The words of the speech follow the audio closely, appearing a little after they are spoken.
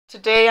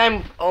Today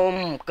I'm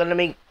gonna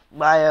make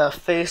my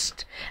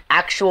first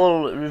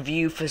actual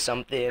review for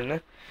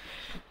something.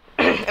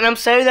 And I'm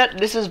sorry that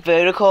this is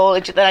vertical,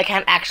 it's just that I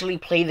can't actually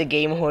play the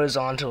game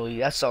horizontally,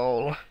 that's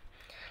all.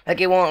 Like,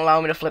 it won't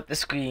allow me to flip the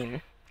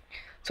screen.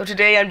 So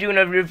today I'm doing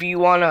a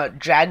review on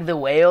Drag the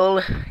Whale.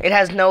 It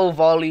has no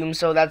volume,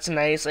 so that's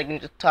nice. I can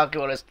just talk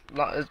about it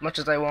as much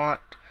as I want.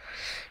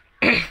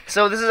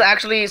 So this is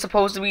actually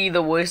supposed to be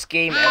the worst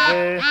game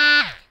ever.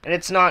 And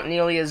it's not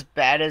nearly as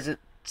bad as it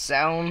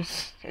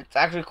sounds. It's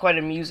actually quite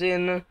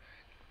amusing.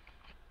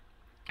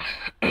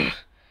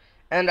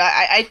 And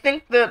I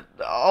think that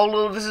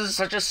although this is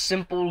such a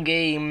simple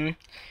game,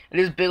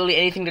 there's barely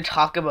anything to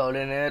talk about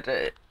in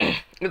it.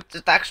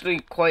 It's actually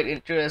quite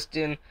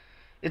interesting.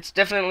 It's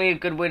definitely a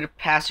good way to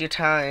pass your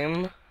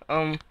time.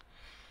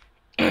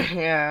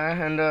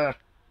 Yeah, and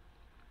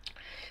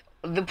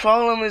the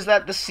problem is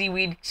that the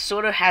seaweed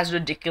sort of has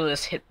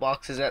ridiculous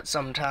hitboxes at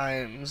some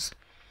times.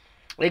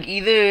 Like,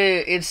 either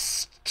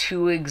it's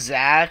too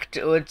exact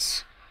or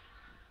it's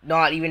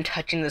not even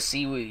touching the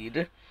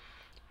seaweed.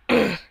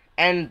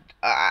 And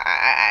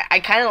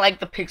I kind of like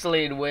the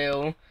pixelated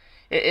whale.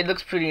 It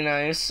looks pretty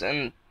nice,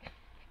 and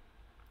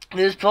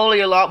there's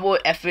probably a lot more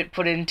effort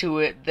put into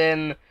it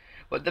than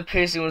what the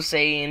person was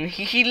saying.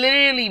 He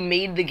literally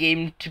made the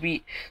game to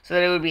be so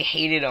that it would be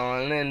hated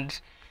on,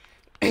 and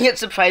yet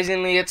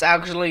surprisingly it's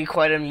actually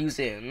quite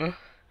amusing.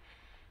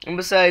 And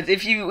besides,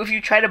 if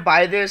you try to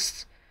buy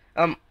this,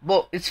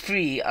 well, it's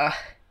free.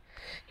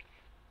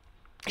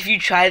 If you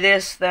try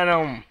this,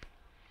 then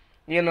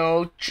you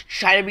know,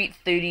 try to beat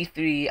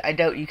 33. I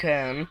doubt you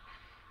can.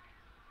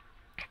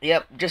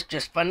 Yep,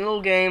 just fun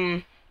little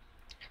game.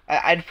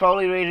 I'd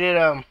probably rate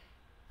it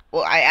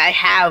well, I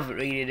have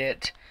rated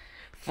it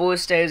 4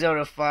 stars out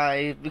of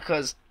 5,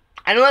 because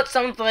I know that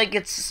sounds like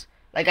it's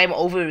like I'm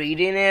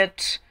overrating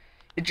it.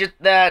 It's just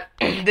that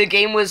the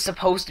game was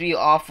supposed to be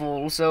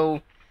awful,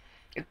 so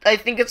I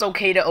think it's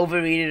okay to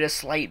overrate it a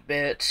slight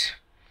bit.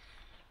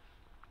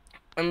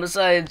 And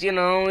besides, you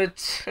know,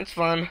 it's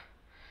fun.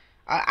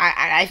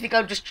 I think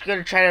I'm just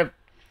gonna try to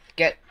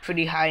get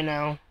pretty high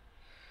now.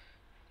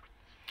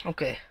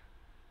 Okay.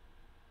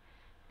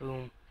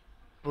 Boom,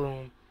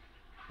 boom,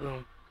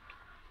 boom,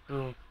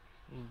 boom,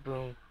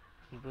 boom,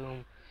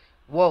 boom.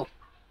 Whoa.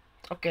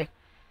 Okay.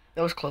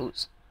 That was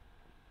close.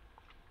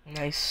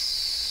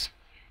 Nice.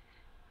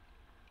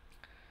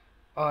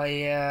 Oh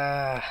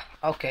yeah.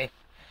 Okay.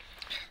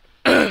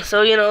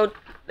 So, you know,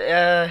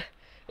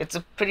 it's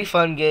a pretty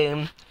fun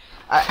game.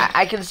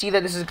 I can see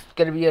that this is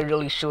gonna be a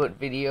really short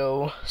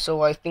video,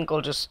 so I think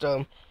I'll just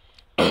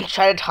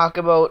try to talk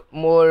about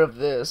more of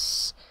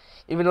this,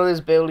 even though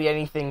there's barely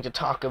anything to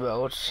talk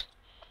about.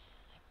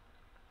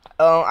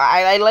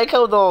 I like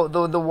how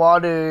the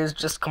water is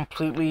just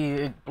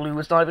completely blue.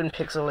 It's not even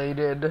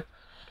pixelated.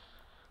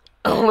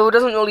 Although it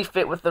doesn't really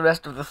fit with the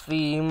rest of the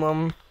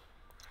theme.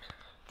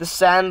 The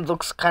sand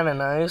looks kind of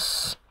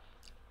nice.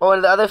 Oh,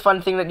 and the other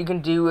fun thing that you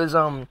can do is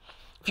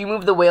if you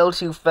move the whale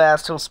too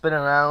fast, he'll spin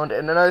around.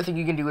 And another thing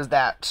you can do is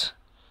that.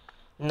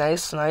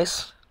 Nice,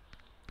 nice.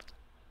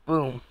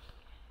 Boom.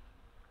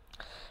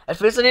 At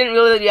first I didn't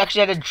realize that you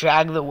actually had to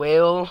drag the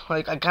whale.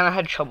 Like, I kind of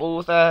had trouble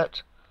with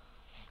that.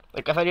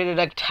 Like, if I did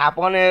like tap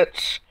on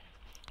it.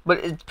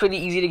 But it's pretty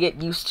easy to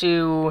get used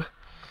to.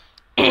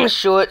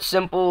 Short,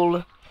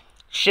 simple.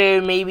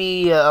 Sure,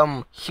 maybe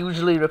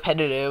hugely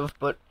repetitive,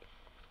 but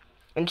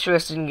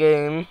interesting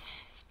game.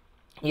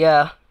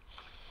 Yeah.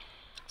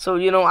 So,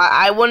 you know,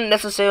 I wouldn't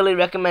necessarily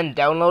recommend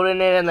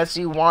downloading it unless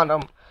you want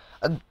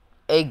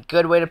a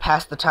good way to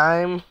pass the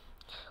time.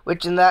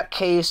 Which, in that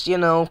case, you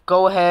know,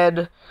 go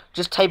ahead,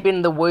 just type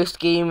in the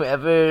worst game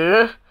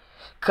ever,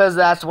 because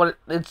that's what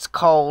it's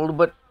called.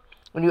 But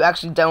when you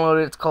actually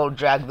download it, it's called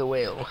Drag the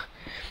Whale.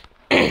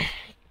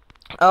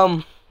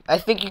 I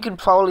think you could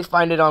probably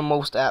find it on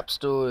most app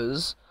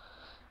stores.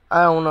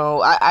 I don't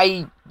know.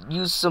 I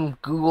use some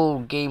Google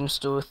Game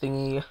Store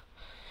thingy.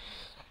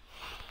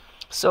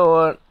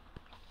 So,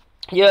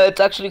 yeah, it's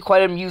actually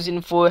quite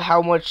amusing for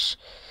how much,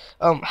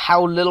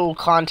 how little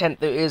content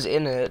there is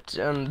in it,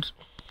 and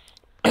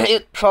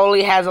it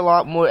probably has a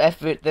lot more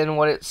effort than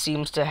what it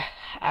seems to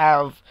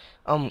have,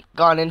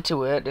 gone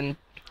into it. And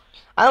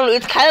I don't know,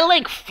 it's kind of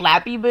like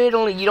Flappy Bird,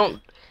 only you don't,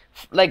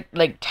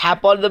 like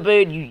tap on the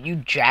bird, you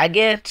drag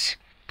it.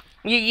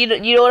 You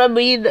know what I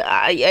mean?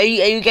 Are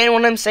you getting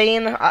what I'm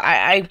saying?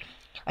 I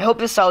hope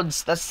that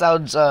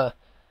sounds,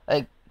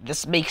 like,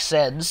 this makes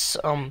sense.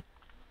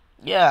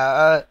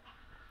 Yeah,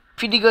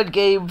 pretty good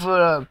game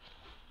for,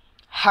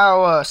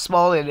 how,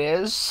 small it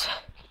is.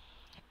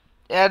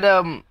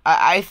 And,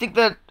 I think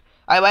that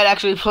I might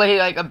actually play,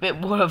 like, a bit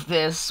more of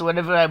this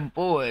whenever I'm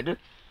bored.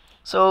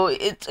 So,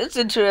 it's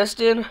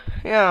interesting.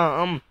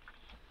 Yeah,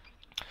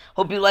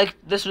 hope you liked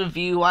this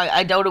review.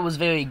 I doubt it was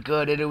very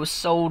good, and it was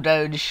so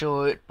darn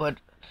short, but,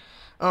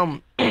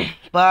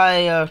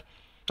 bye.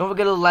 Don't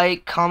forget to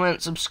like,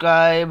 comment,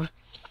 subscribe,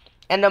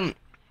 and,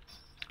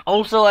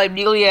 also, I'm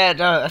nearly at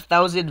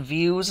 1,000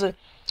 views, and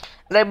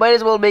I might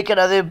as well make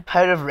another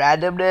part of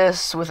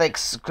randomness with, like,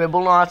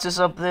 scribble knots or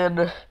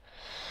something.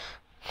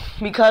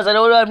 because I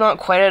know that I'm not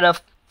quite at a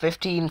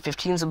 15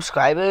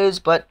 subscribers,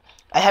 but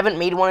I haven't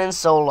made one in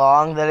so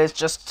long that it's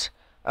just,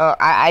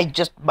 I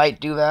just might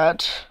do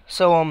that.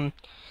 So,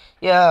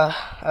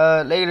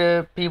 yeah,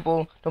 later,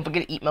 people, don't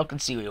forget to eat milk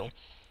and cereal.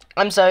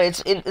 I'm sorry,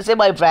 it's in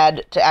my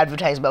brand to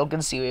advertise milk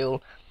and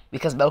cereal,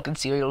 because milk and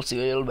cereal,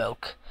 cereal,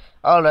 milk.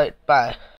 Alright, bye.